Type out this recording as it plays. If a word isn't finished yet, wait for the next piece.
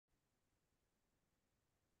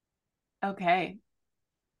Okay.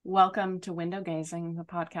 Welcome to Window Gazing, the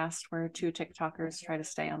podcast where two TikTokers try to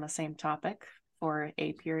stay on the same topic for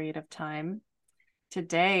a period of time.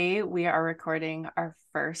 Today, we are recording our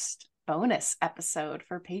first bonus episode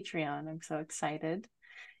for Patreon. I'm so excited.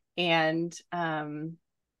 And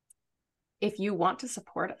if you want to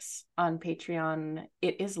support us on Patreon,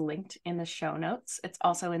 it is linked in the show notes. It's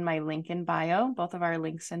also in my link in bio, both of our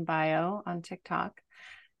links in bio on TikTok.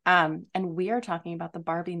 And we are talking about the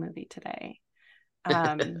Barbie movie today.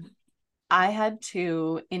 I had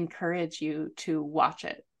to encourage you to watch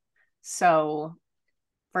it. So,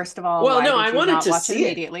 first of all, Well, why no, did I you wanted not to watch it see it.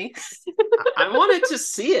 immediately? I wanted to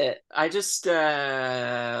see it.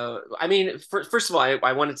 First of all,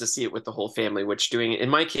 I wanted to see it with the whole family, which doing it in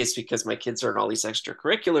my case, because my kids are in all these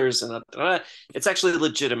extracurriculars and it's actually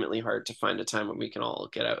legitimately hard to find a time when we can all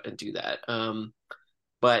get out and do that.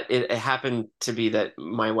 But it happened to be that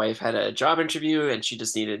my wife had a job interview and she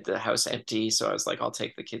just needed the house empty. So I was like, I'll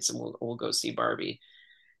take the kids and we'll go see Barbie.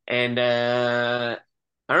 And I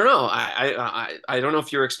don't know. I don't know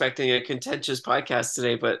if you're expecting a contentious podcast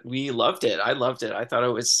today, but we loved it. I loved it. I thought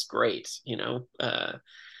it was great.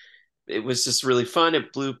 It was just really fun.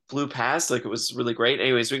 It blew past. Like it was really great.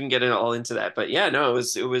 Anyways, we can get it all into that. But yeah, no, it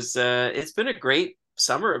was. It's been a great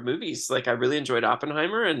summer of movies. Like I really enjoyed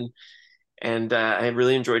Oppenheimer and I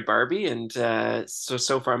really enjoyed Barbie. And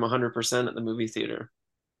so far I'm 100% at the movie theater.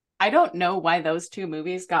 I don't know why those two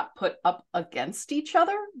movies got put up against each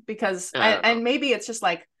other because, I and, don't know. and maybe it's just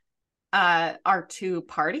like our two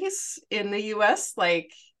parties in the US,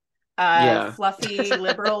 like Yeah. fluffy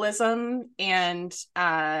liberalism and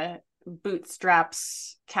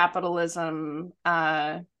bootstraps capitalism,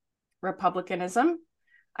 republicanism.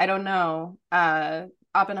 I don't know. Well,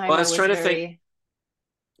 I Oppenheimer was was trying to think. very.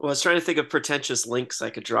 Well, I was trying to think of pretentious links I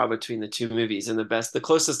could draw between the two movies, and the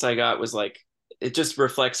closest I got was like it just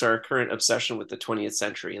reflects our current obsession with the 20th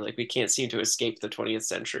century. Like we can't seem to escape the 20th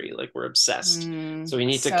century. Like we're obsessed. So we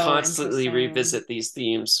need to So constantly interesting. revisit these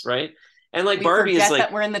themes, right? And like We Barbie is forget like,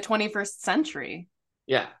 that we're in the 21st century.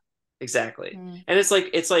 yeah, exactly. Mm. And it's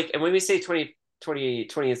like, and when we say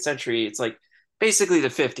 20th century, it's like basically the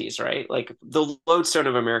 50s, right? Like the lodestone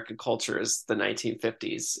of American culture is the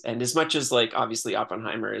 1950s. And as much as like obviously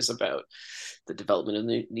Oppenheimer is about the development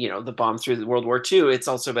of the bomb through the World War II, it's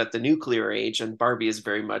also about the nuclear age, and Barbie is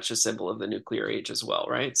very much a symbol of the nuclear age as well,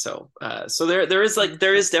 right? So there is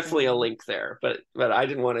definitely a Interesting. link there, but I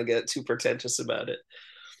didn't want to get too pretentious about it.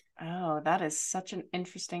 Oh, that is such an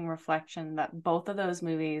interesting reflection that both of those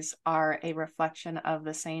movies are a reflection of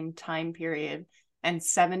the same time period. And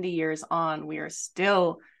 70 years on, we are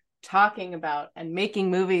still talking about and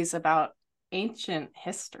making movies about ancient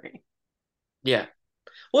history. Yeah.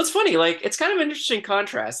 Well, it's funny. Like, it's kind of an interesting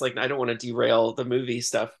contrast. Like, I don't want to derail the movie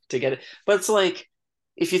stuff to get it, but it's like,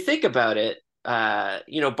 if you think about it,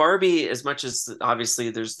 Barbie, as much as obviously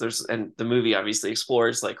and the movie obviously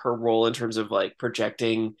explores like her role in terms of like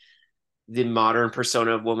projecting the modern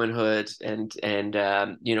persona of womanhood and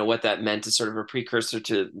what that meant as sort of a precursor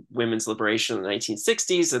to women's liberation in the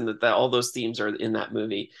 1960s, and that all those themes are in that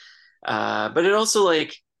movie. But it also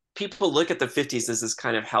like people look at the 50s as this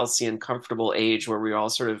kind of halcyon, comfortable age where we all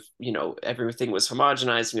sort of, everything was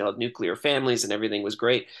homogenized. We all had nuclear families and everything was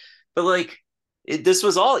great. But like, this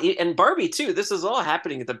was all, and Barbie too, this was all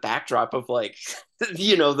happening at the backdrop of like,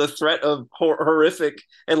 the threat of horrific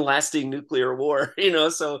and lasting nuclear war,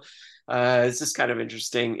 so it's just kind of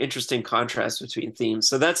interesting contrast between themes.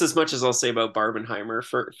 So that's as much as I'll say about Barbenheimer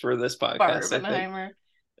for this podcast, I think. Barbenheimer.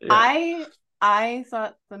 Yeah. I I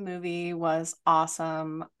thought the movie was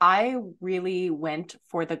awesome. I really went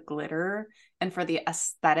for the glitter and for the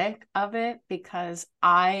aesthetic of it because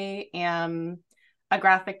I am a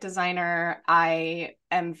graphic designer. I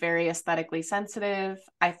am very aesthetically sensitive.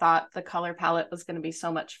 I thought the color palette was going to be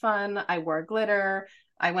so much fun. I wore glitter.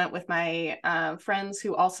 I went with my friends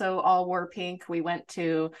who also all wore pink. We went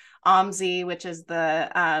to OMSI, which is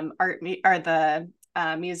the or the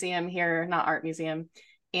museum here, not art museum,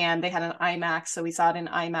 and they had an IMAX, so we saw it in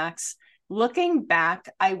IMAX. Looking back,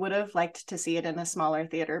 I would have liked to see it in a smaller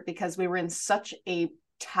theater because we were in such a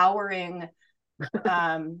towering,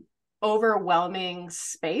 um, overwhelming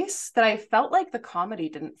space that I felt like the comedy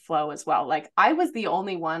didn't flow as well. Like I was the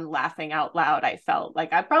only one laughing out loud. I felt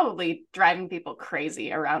like I'm probably driving people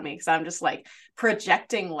crazy around me because I'm just like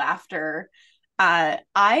projecting laughter. I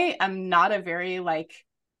am not a very like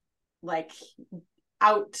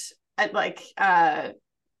out like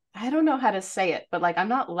I don't know how to say it, but like I'm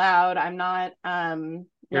not loud. I'm not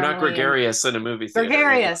You're not normally in gregarious in a movie theater.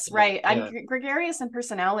 gregarious, right? I'm Yeah. gregarious in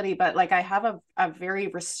personality, but like I have a very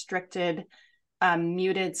restricted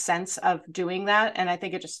muted sense of doing that. And I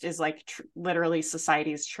think it just is like literally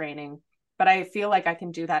society's training. But I feel like I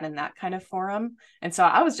can do that in that kind of forum. And so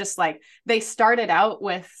I was just like, they started out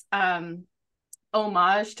with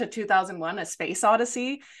homage to 2001 A Space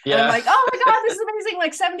Odyssey, and I'm Yeah. like, oh my god, this is amazing.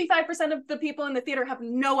 Like 75% of the people in the theater have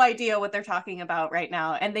no idea what they're talking about right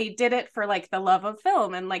now, and they did it for like the love of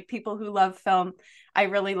film and like people who love film. I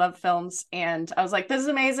really love films, and I was like, this is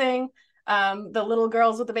amazing. The little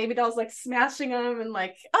girls with the baby dolls like smashing them, and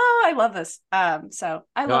like, oh, I love this. So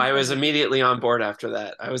I No, love I the was movie. immediately on board after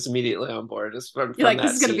that. I was immediately on board just You're from like,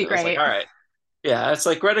 this that is gonna be scene. I was like, great. all right. Yeah, it's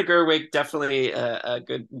like Greta Gerwig, definitely a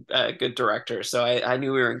good director. So I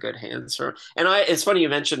knew we were in good hands. And it's funny you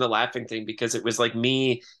mentioned the laughing thing because it was like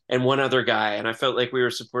me and one other guy, and I felt like we were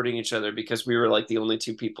supporting each other because we were like the only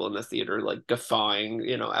two people in the theater, like guffawing,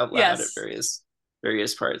 out loud at Yes.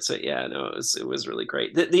 various parts. So yeah, no, it was really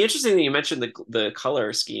great. The interesting thing you mentioned the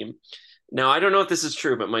color scheme. Now, I don't know if this is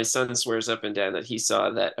true, but my son swears up and down that he saw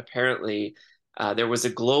that apparently there was a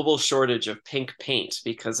global shortage of pink paint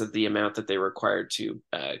because of the amount that they required to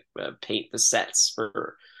paint the sets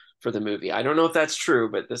for the movie. I don't know if that's true,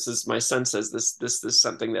 but this is my son says this is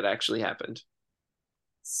something that actually happened.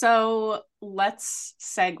 So let's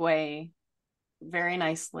segue very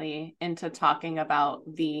nicely into talking about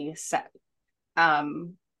the set.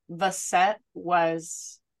 The set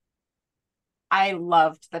was, I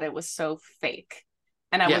loved that it was so fake.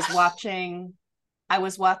 And Yeah, I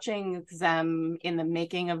was watching them in the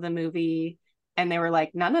making of the movie, and they were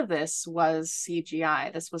like, none of this was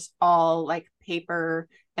CGI. This was all like paper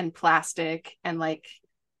and plastic and like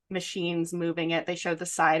machines moving it. They showed the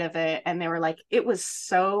side of it, and they were like, it was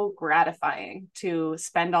so gratifying to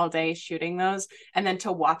spend all day shooting those and then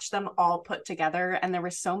to watch them all put together. And there were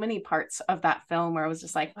so many parts of that film where I was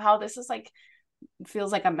just like, wow, this is like,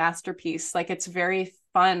 feels like a masterpiece. Like it's very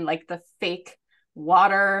fun, like the fake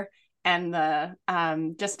water and the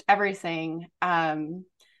just everything.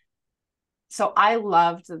 So I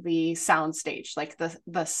loved the soundstage, like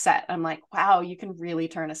the set. I'm like, wow, you can really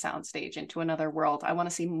turn a soundstage into another world. I want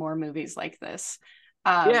to see more movies like this.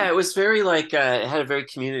 yeah, Um, it was very like it had a very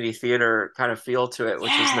community theater kind of feel to it,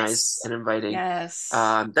 which was nice yes, and inviting. yes,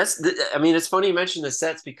 I mean, it's funny you mentioned the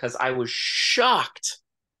sets because I was shocked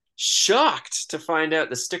to find out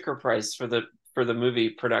the sticker price for the movie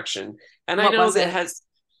production. And I what know was that it?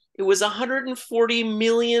 it was $140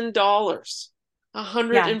 million.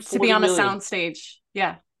 Yeah, to be 140 on a million. soundstage.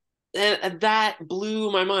 Yeah, And that blew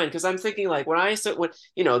my mind because I'm thinking like when I said when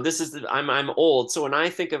this is I'm old, so when I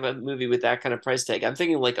think of a movie with that kind of price tag, I'm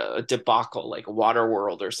thinking like a debacle, like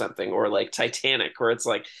Waterworld or something, or like Titanic, where it's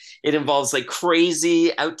like it involves like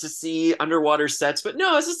crazy out to sea underwater sets. But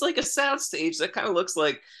no, it's just like a soundstage that kind of looks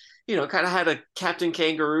like kind of had a Captain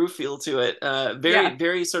Kangaroo feel to it. yeah. Very,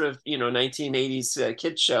 very sort of 1980s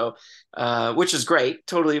kids show, which is great,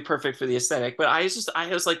 totally perfect for the aesthetic. But I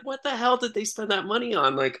was like, what the hell did they spend that money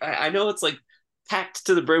on? Like, I know it's like packed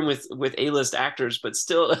to the brim with A-list actors, but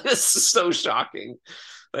still, it's so shocking.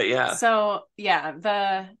 But yeah, So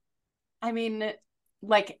yeah, I mean,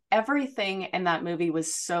 like everything in that movie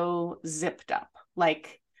was so zipped up.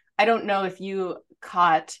 Like, I don't know if you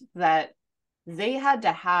caught that they had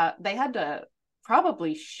to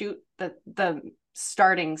probably shoot the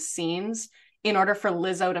starting scenes in order for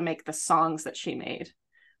Lizzo to make the songs that she made.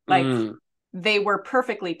 Like mm, they were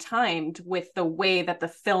perfectly timed with the way that the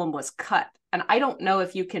film was cut. And I don't know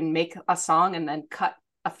if you can make a song and then cut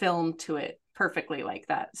a film to it perfectly like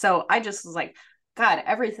that. So I just was like, God,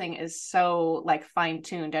 everything is so like fine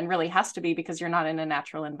tuned and really has to be because you're not in a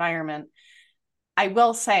natural environment. I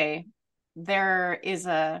will say there is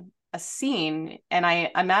a scene, and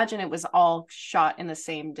I imagine it was all shot in the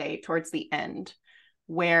same day towards the end,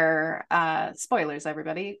 where spoilers,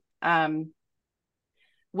 everybody.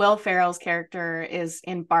 Will Ferrell's character is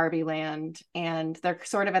in Barbie land, and they're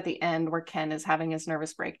sort of at the end where Ken is having his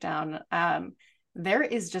nervous breakdown. There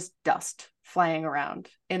is just dust flying around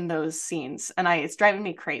in those scenes, and it's driving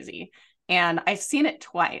me crazy. And I've seen it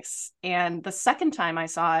twice, and the second time I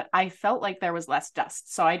saw it, I felt like there was less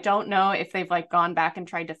dust. So I don't know if they've like gone back and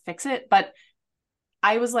tried to fix it, but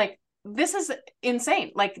I was like, this is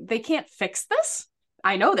insane. Like they can't fix this.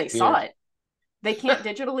 I know they saw weird. it, they can't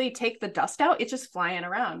digitally take the dust out. It's just flying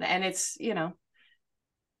around. And it's,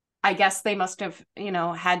 I guess they must have,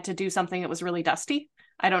 had to do something that was really dusty.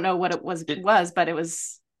 I don't know what it Did but it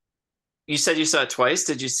was you said you saw it twice?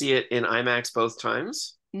 Did you see it in IMAX both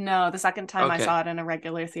times? No, the second time I Okay. saw it in a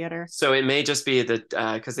regular theater. So it may just be that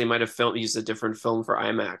because they might have used a different film for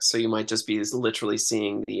IMAX, so you might just be literally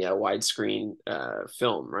seeing the widescreen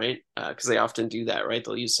film, right? Because they often do that, right?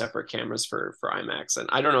 They'll use separate cameras for IMAX, and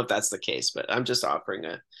I don't know if that's the case, but I'm just offering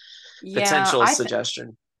a Yeah, potential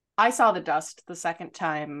suggestion. I saw The Dust the second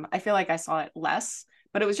time. I feel like I saw it less,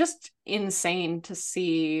 but it was just insane to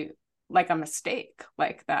see like a mistake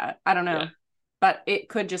like that. I don't Yeah. know. But it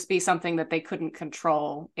could just be something that they couldn't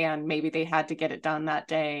control and maybe they had to get it done that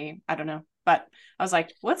day. I don't know. But I was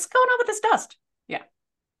like, what's going on with this dust? Yeah.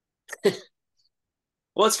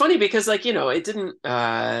 Well, it's funny because like it didn't.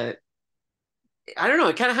 I don't know.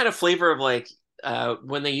 It kind of had a flavor of like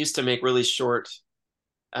when they used to make really short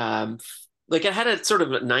um like it had a sort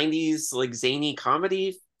of a 90s like zany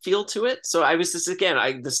comedy feel to it. So I was just again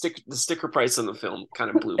I the sticker price on the film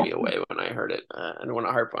kind of blew me away when I heard it. I don't want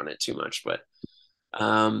to harp on it too much,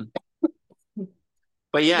 um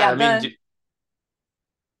but yeah, Yeah, I mean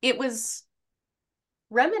it was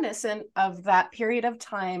reminiscent of that period of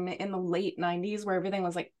time in the late 90s where everything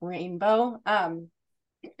was like rainbow.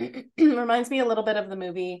 Reminds me a little bit of the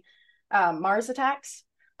movie Mars Attacks,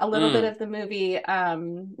 a little bit mm, of the movie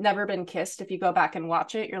Never Been Kissed. If you go back and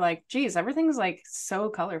watch it, you're like, geez, everything's like so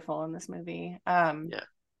colorful in this movie. yeah.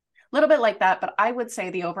 A little bit like that, but I would say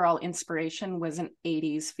the overall inspiration was an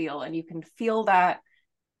 80s feel, and you can feel that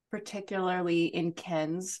particularly in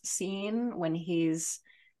Ken's scene when he's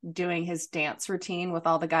doing his dance routine with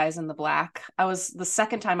all the guys in the black. I was the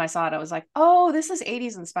second time I saw it, I was like, oh, this is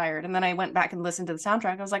 80s inspired. And then I went back and listened to the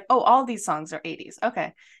soundtrack. I was like, oh, all these songs are 80s.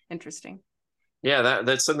 Okay, interesting. Yeah,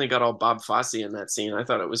 that suddenly got all Bob Fosse in that scene. I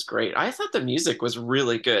thought it was great. I thought the music was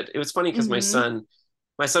really good. It was funny because Mm-hmm. my son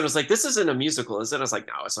was like, "This isn't a musical, is it?" I was like,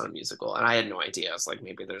 "No, it's not a musical," and I had no idea. I was like,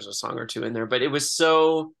 maybe there's a song or two in there, but it was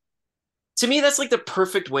so to me that's like the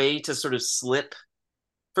perfect way to sort of slip.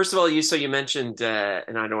 First of all, you mentioned,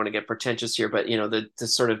 and I don't want to get pretentious here, but the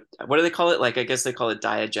sort of what do they call it? Like I guess they call it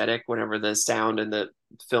diegetic whenever the sound and the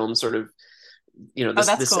film sort of Oh, the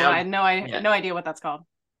that's cool. sound. I Yeah. no idea what that's called.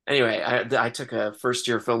 Anyway, I took a first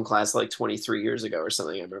year film class like 23 years ago or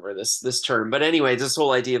something. I remember this term, but anyway, this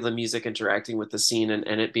whole idea of the music interacting with the scene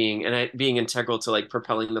and it being integral to like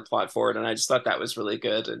propelling the plot forward, and I just thought that was really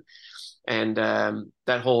good. And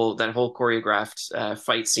that whole choreographed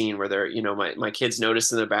fight scene where they're my kids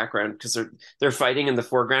notice in the background because they're fighting in the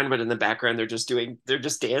foreground, but in the background they're just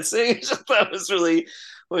dancing. That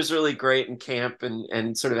was really great and camp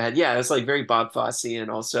and sort of had it's like very Bob Fosse and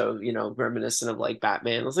also reminiscent of like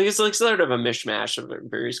Batman. It's like sort of a mishmash of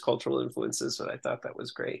various cultural influences, but I thought that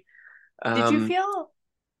was great. Did you Um, feel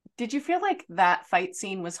did you feel like that fight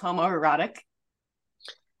scene was homoerotic?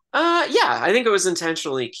 yeah, I think it was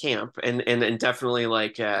intentionally camp and definitely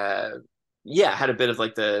like had a bit of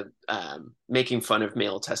like the making fun of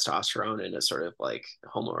male testosterone in a sort of like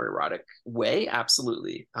homoerotic way.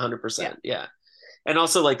 Absolutely. Yeah. 100%. Yeah. And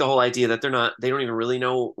also like the whole idea that they don't even really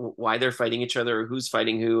know why they're fighting each other or who's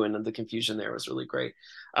fighting who, and the confusion there was really great.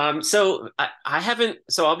 So I haven't,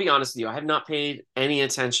 so I'll be honest with you, I have not paid any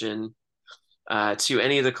attention to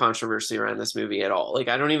any of the controversy around this movie at all. Like,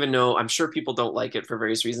 I don't even know. I'm sure people don't like it for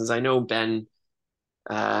various reasons. I know Ben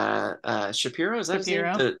Shapiro, is that his name?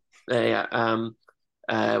 Shapiro. Yeah,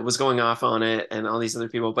 was going off on it, and all these other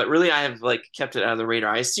people. But really, I have like kept it out of the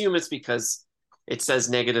radar. I assume it's because it says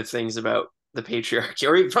negative things about the patriarchy,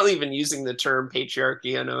 or probably even using the term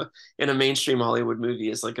patriarchy in a mainstream Hollywood movie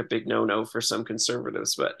is like a big no-no for some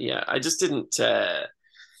conservatives. But yeah, I just didn't. I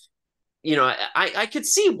could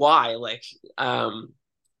see why. Like,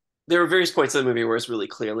 there were various points in the movie where it's really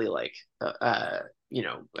clearly like,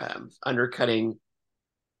 undercutting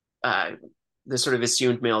uh, the sort of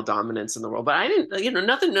assumed male dominance in the world. But I didn't,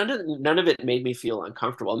 nothing, none of it made me feel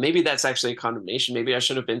uncomfortable. Maybe that's actually a condemnation. Maybe I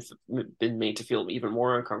should have been made to feel even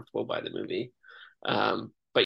more uncomfortable by the movie.